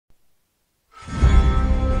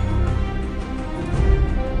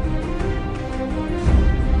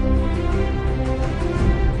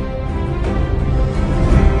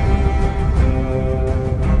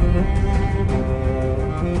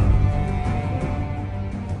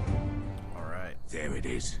it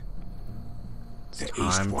is. It's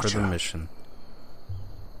time for the mission.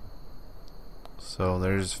 So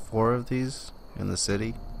there's 4 of these in the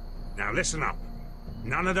city. Now listen up.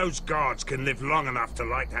 None of those guards can live long enough to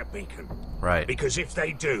light that beacon. Right. Because if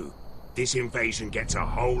they do, this invasion gets a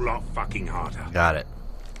whole lot fucking harder. Got it.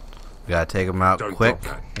 We gotta take them out Don't quick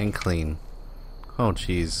drop and clean. Oh,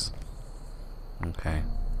 jeez. Okay.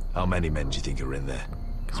 How many men do you think are in there?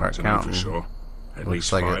 Start Can't know counting. for sure. At Looks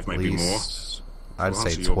least like 5, at maybe more. least, I'd To say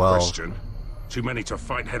answer your 12. question, too many to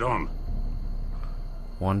fight head on.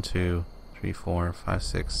 1, 2, 3, 4, 5,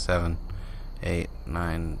 6, 7, 8,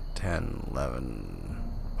 9, 10, 11,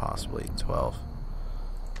 possibly 12.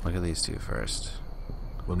 Look at these 2 first.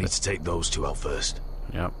 We'll need to take those 2 out first.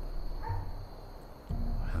 Yep.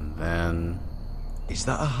 And then Is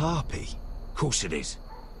that a harpy? Of course it is.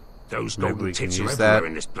 Those maybe golden we can tits are use everywhere that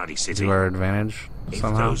in this bloody city. to our advantage If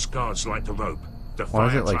somehow. those guards light the rope, the Why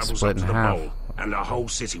is fire it, like, travels split up to in the half? bowl, and the whole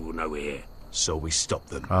city will know we're here. So we stop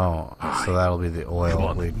them. Oh, so that'll be the Come oil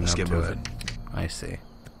on, leading let's up get to moving. it. I see.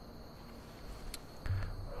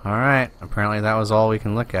 Alright, apparently that was all we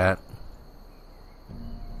can look at.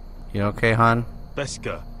 You okay, hon?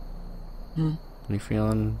 Beska. You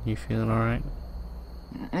feeling alright?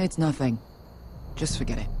 It's nothing. Just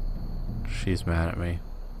forget it. She's mad at me.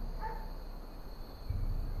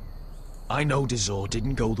 I know Dizor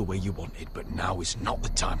didn't go the way you wanted, but now is not the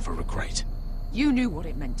time for regret. You knew what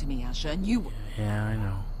it meant to me, Asher, and you... Yeah, I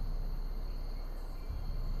know.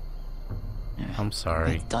 I'm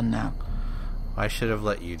sorry. It's done now. I should have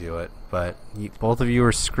let you do it, but both of you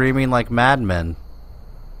were screaming like madmen.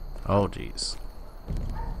 Oh, jeez.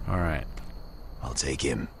 Alright. I'll take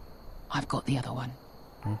him. I've got the other one.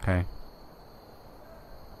 Okay.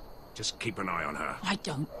 Just keep an eye on her. I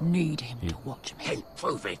don't need him to watch me. Hey,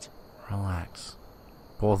 prove it. Relax.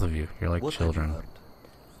 Both of you, you're like What children. have you heard?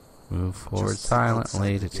 Move forward Just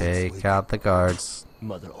silently to outside the gates take waiting. out the guards.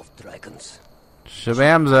 Mother of dragons.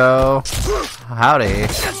 Shabamzo! Howdy.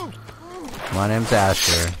 My name's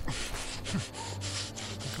Asher.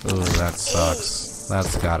 Ooh, that sucks.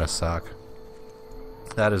 That's gotta suck.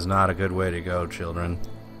 That is not a good way to go, children.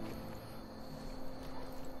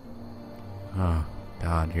 Oh,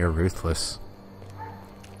 God, you're ruthless.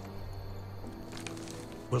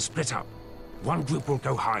 We'll split up. One group will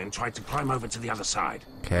go high and try to climb over to the other side.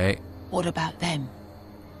 Okay. What about them?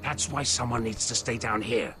 That's why someone needs to stay down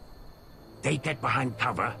here. They get behind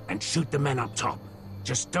cover and shoot the men up top.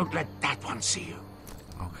 Just don't let that one see you.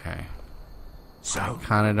 Okay. So,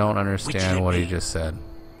 Kinda don't understand Which what he hit me? just said.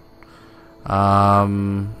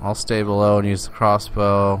 I'll stay below and use the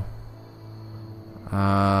crossbow.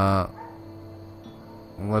 I'll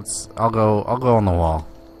go on the wall.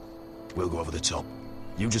 We'll go over the top.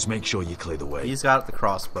 You just make sure you clear the way. He's got the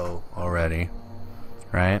crossbow already,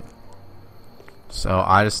 right? So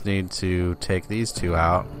I just need to take these 2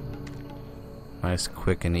 out. Nice,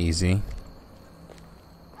 quick, and easy.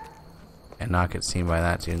 And not get seen by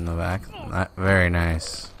that dude in the back. Very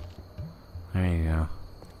nice. There you go.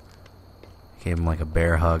 Gave him like a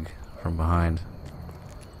bear hug from behind.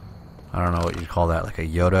 I don't know what you'd call that, like a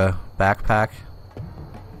Yoda backpack.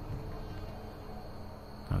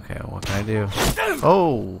 Okay, what can I do?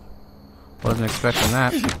 Oh! Wasn't expecting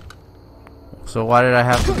that. So why did I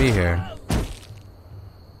have to be here?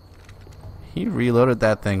 He reloaded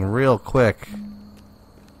that thing real quick.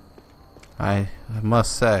 I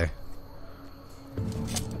must say.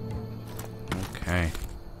 Okay.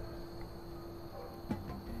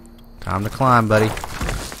 Time to climb, buddy.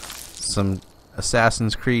 Some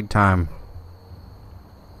Assassin's Creed time.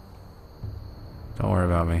 Don't worry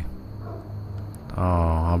about me. Oh,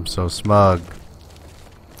 I'm so smug.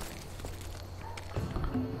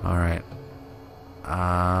 Alright.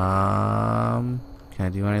 Can I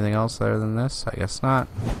do anything else other than this? I guess not.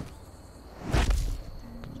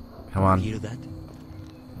 Come on. Hear that?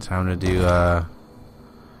 Time to do,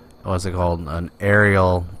 what's it called? An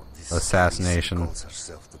aerial This assassination. calls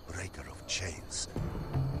herself the breaker of chains.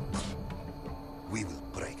 We will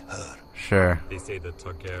break her. Sure. They say the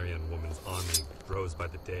Targaryen woman's army grows by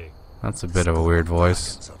the day. That's a bit of a weird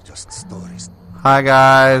voice. Dragons are just stories. Hi,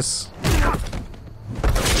 guys. I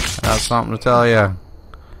have something to tell you.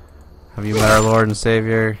 Have you met our Lord and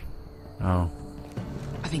Savior? Oh,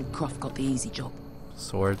 I think Croft got the easy job.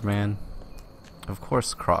 Swordsman. Of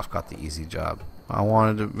course Croft got the easy job. I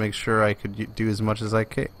wanted to make sure I could do as much as I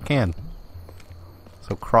can.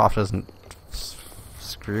 So Croft doesn't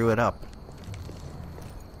screw it up.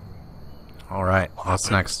 Alright, what's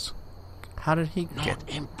next? How did he get... not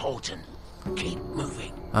important. Keep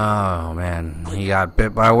moving. Oh, man. He got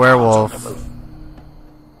bit by a werewolf.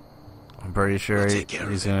 I'm pretty sure We'll take care of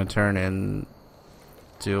he's it. gonna turn in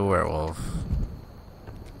do a werewolf.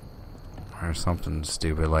 Or something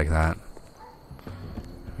stupid like that.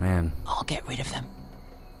 Man. I'll get rid of them.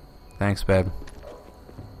 Thanks, babe.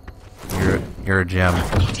 You're a gem.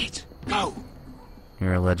 Get it. Go.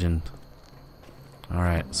 You're a legend.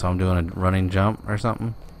 Alright, so I'm doing a running jump or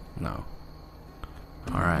something? No.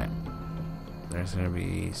 Alright. There's gonna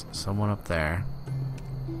be someone up there.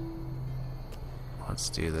 Let's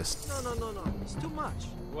do this. No. It's too much.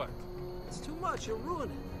 What? It's too much. You're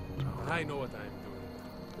ruining it. I know what I'm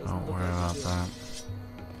doing. Don't worry about that.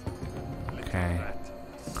 Okay. Rat.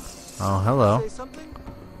 Oh, hello. Say something?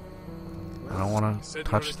 I don't want You to said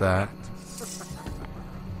touch you were that.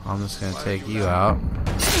 I'm just gonna take you out.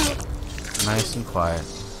 Nice and quiet.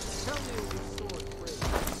 Tell me when your sword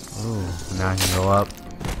breaks. Ooh, now I can go up.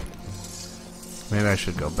 Maybe I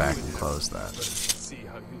should go back and close that. See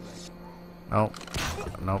how you like it. Nope.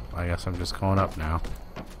 Nope, I guess I'm just going up now.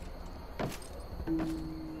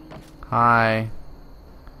 Hi.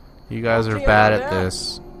 You guys are Okay, bad over at there.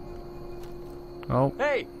 this. Oh,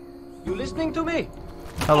 Hey, you listening to me?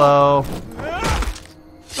 hello.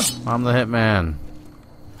 I'm the hitman.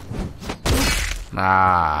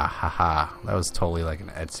 Ah, haha. That was totally like an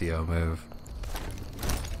Ezio move.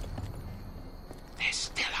 They're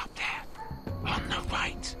still up there. On the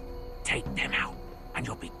right. Take them out, and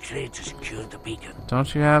you'll be clear to secure the beacon.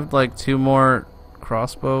 Don't you have like 2 more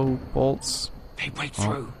crossbow bolts? They break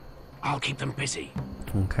through. I'll keep them busy.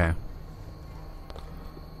 Okay.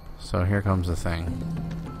 So here comes the thing.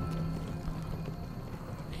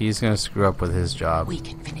 He's gonna screw up with his job. We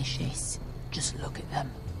can finish this. Just look at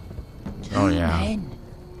them. Oh, 2 yeah. men.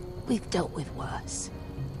 We've dealt with worse.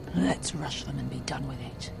 Let's rush them and be done with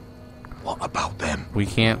it. What about them? We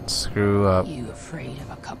can't screw up. You afraid of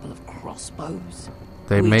a couple of crossbows?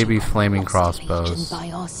 They We may took be on flaming Lost Legion crossbows. by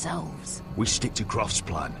ourselves. We stick to Croft's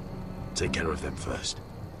plan. Take care of them first.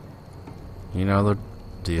 You know the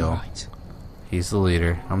deal. Right. He's the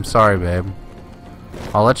leader. I'm sorry, babe.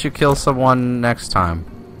 I'll let you kill someone next time.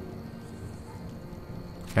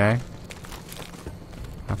 Okay?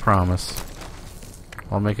 I promise.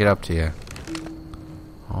 I'll make it up to you.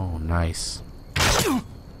 Oh, nice.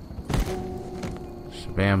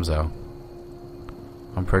 Shabamzo.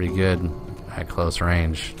 I'm pretty good at close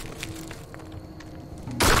range.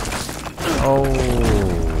 Oh.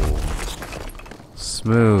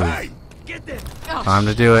 Smooth. Time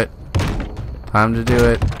to do it. Time to do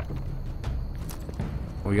it.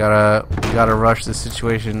 We gotta rush the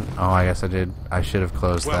situation. Oh, I guess I did. I should have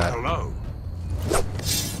closed that. hello.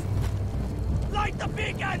 Light the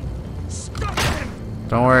beacon! Stop them!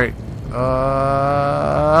 Don't worry.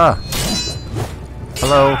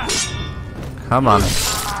 Hello. Come on.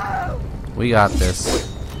 We got this.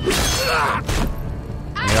 We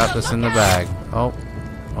got this in the bag. Oh.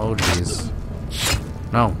 Oh, jeez.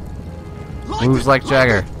 No. Moves like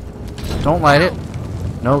Jagger. Don't light it.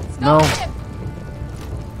 No, no.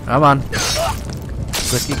 Come on.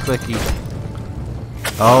 Clicky, clicky.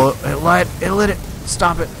 Oh, it lit it.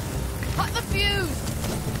 Stop it. Cut the fuse!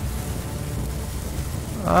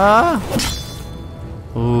 Ah.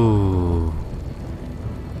 Ooh.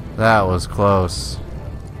 That was close.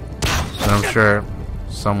 And I'm sure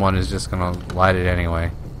someone is just gonna light it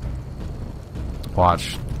anyway.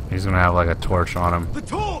 Watch. He's gonna have like a torch on him. The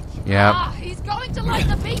torch! Yep. He's going to light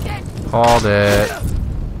the beacon! Called it.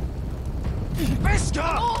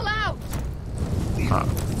 All out!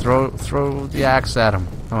 Throw the axe at him.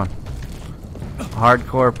 Come on.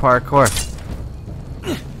 Hardcore parkour.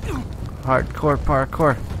 Hardcore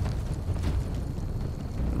parkour.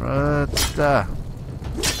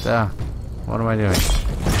 What am I doing?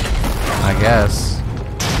 I guess.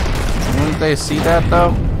 Wouldn't they see that though?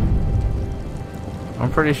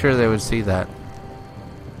 I'm pretty sure they would see that.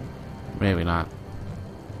 Maybe not.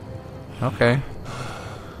 Okay.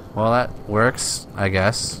 Well, that works, I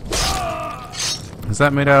guess. Is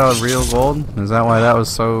that made out of real gold? Is that why that was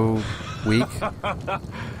so weak?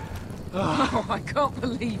 Oh, I can't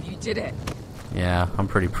believe you did it. Yeah, I'm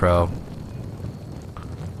pretty pro.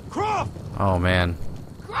 Croft! Oh man.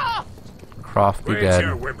 Croft! Croft be Where's dead.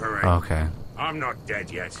 your whimpering? Okay, I'm not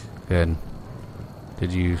dead yet. good.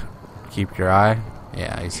 Did you keep your eye?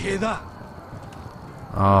 Yeah, I see. Hear that?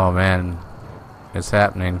 Oh man. It's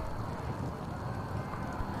happening.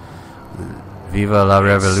 Viva la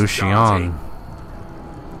revolution.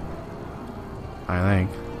 I think.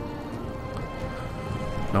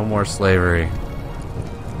 No more slavery.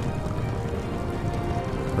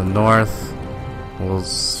 The North will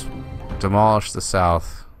demolish the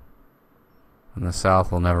South, and the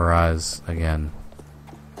South will never rise again.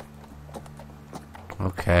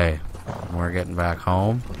 Okay, we're getting back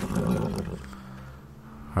home.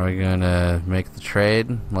 Are we gonna make the trade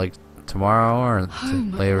like tomorrow or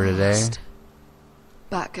later today?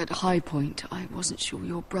 Back at High Point, I wasn't sure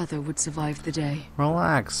your brother would survive the day.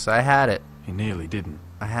 Relax, I had it. He nearly didn't.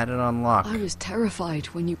 I had it on lock. I was terrified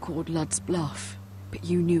when you called Ludd's bluff, but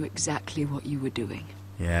you knew exactly what you were doing.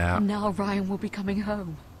 Yeah. And now Ryan will be coming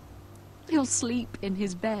home. He'll sleep in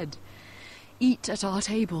his bed, eat at our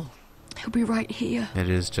table. He'll be right here. It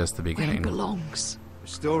is just the Where he beginning. belongs.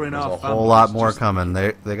 Restoring There's our a whole lot more coming.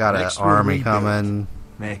 They got an Next we'll army rebuild. coming.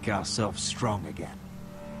 Make ourselves strong again.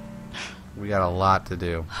 We got a lot to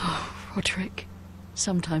do. Roderick,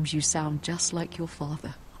 sometimes you sound just like your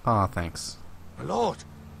father. Oh, thanks. My lord,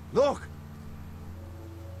 look!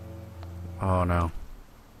 Oh no.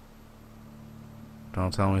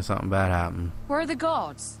 Don't tell me something bad happened. Where are the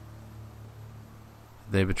guards?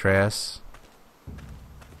 Did they betray us?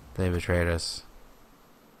 They betrayed us.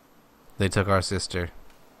 They took our sister.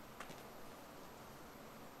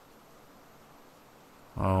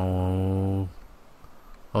 Oh.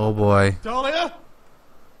 Oh boy. Dahlia?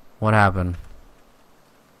 What happened?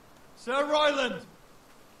 Sir Ryland!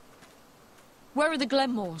 Where are the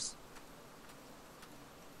Glenmores?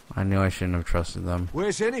 I knew I shouldn't have trusted them.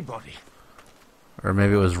 Where's anybody? Or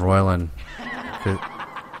maybe it was Royland.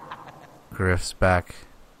 Griff's back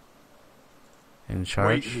in charge.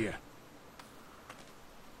 Wait here.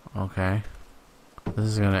 Okay. This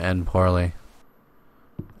is gonna end poorly.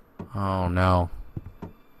 Oh no.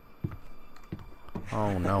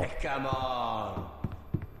 Oh no. Come on.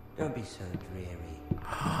 Don't be so dreary.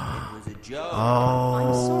 It was a joke.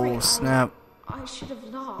 Oh snap. I should have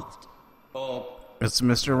laughed. Or It's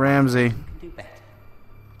Mr. Ramsey. do better.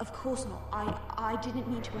 Of course not. I didn't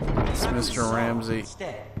mean to offend It's you. Mr. Ramsey.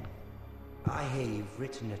 Instead, I hear you've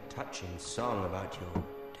written a touching song about your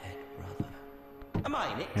dead brother. Am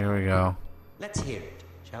I in it? Here we go. Let's hear it,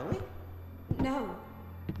 shall we? No.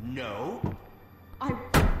 No. I...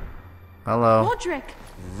 Hello. Roderick!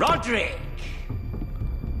 Roderick!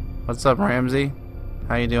 What's up, Ramsey?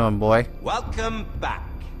 How you doing, boy? Welcome back.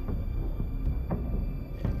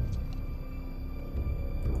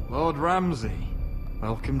 Lord Ramsay,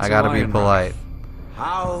 welcome to I gotta be Ironrath. polite.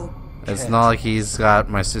 How It's courteous. not like he's got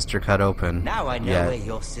my sister cut open. Now I know yet. where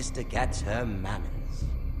your sister gets her manners.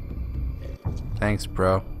 Thanks,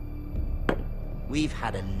 bro. We've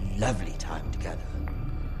had a lovely time together.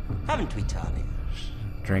 Haven't we, Talia?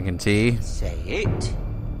 Drinking tea? Say it.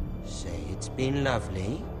 Say it's been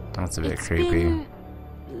lovely. That's a bit It's creepy. been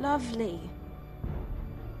lovely.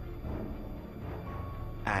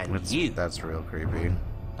 And you. That's real creepy.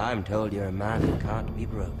 I'm told you're a man who can't be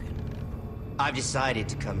broken. I've decided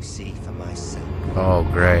to come see for myself. Oh,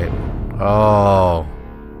 great. Oh.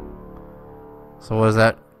 So what is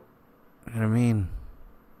that gonna mean?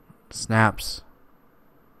 Snaps.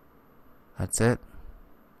 That's it?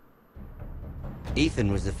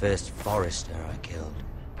 Ethan was the first forester I killed.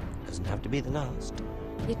 Doesn't have to be the last.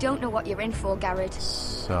 You don't know what you're in for, Garrett.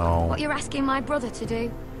 So... What you're asking my brother to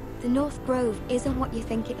do. The North Grove isn't what you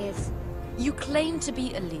think it is. You claim to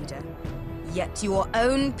be a leader, yet your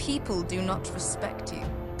own people do not respect you.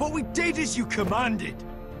 But we did as you commanded.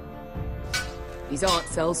 These aren't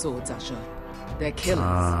sellswords, Asher. They're killers.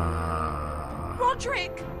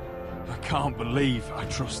 Roderick! I can't believe I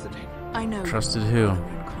trusted him. I know. Trusted you who? were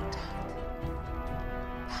in contact.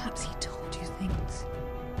 Perhaps he told you things.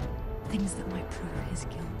 Things that might prove his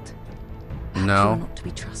guilt. Perhaps No. you're not to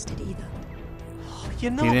be trusted either.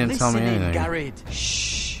 You're He didn't tell me anything. Garrett.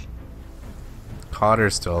 Shh.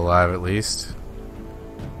 Cotter's still alive, at least.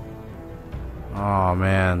 Oh,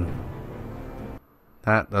 man.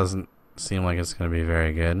 That doesn't seem like it's going to be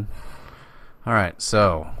very good. Alright,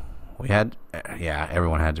 so... We had... Yeah,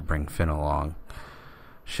 everyone had to bring Finn along.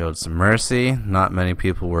 Showed some mercy. Not many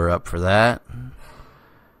people were up for that.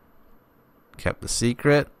 Kept the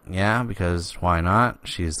secret. Yeah, because why not?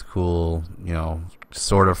 She's the cool, you know,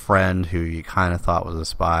 sort of friend who you kind of thought was a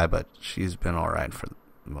spy, but she's been alright for the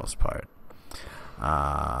most part.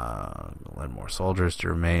 Led more soldiers to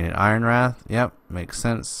remain at Ironrath. Yep, makes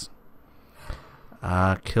sense.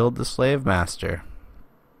 Killed the slave master.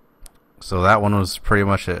 So that one was pretty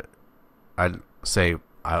much a... I'd say...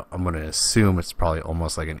 I'm going to assume it's probably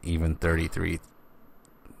almost like an even 33,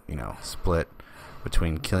 you know, split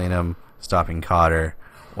between killing him, stopping Cotter,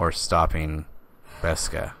 or stopping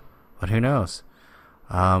Beska. But who knows?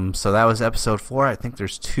 So that was episode 4. I think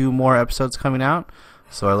there's 2 more episodes coming out.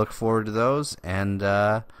 So I look forward to those, and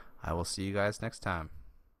I will see you guys next time.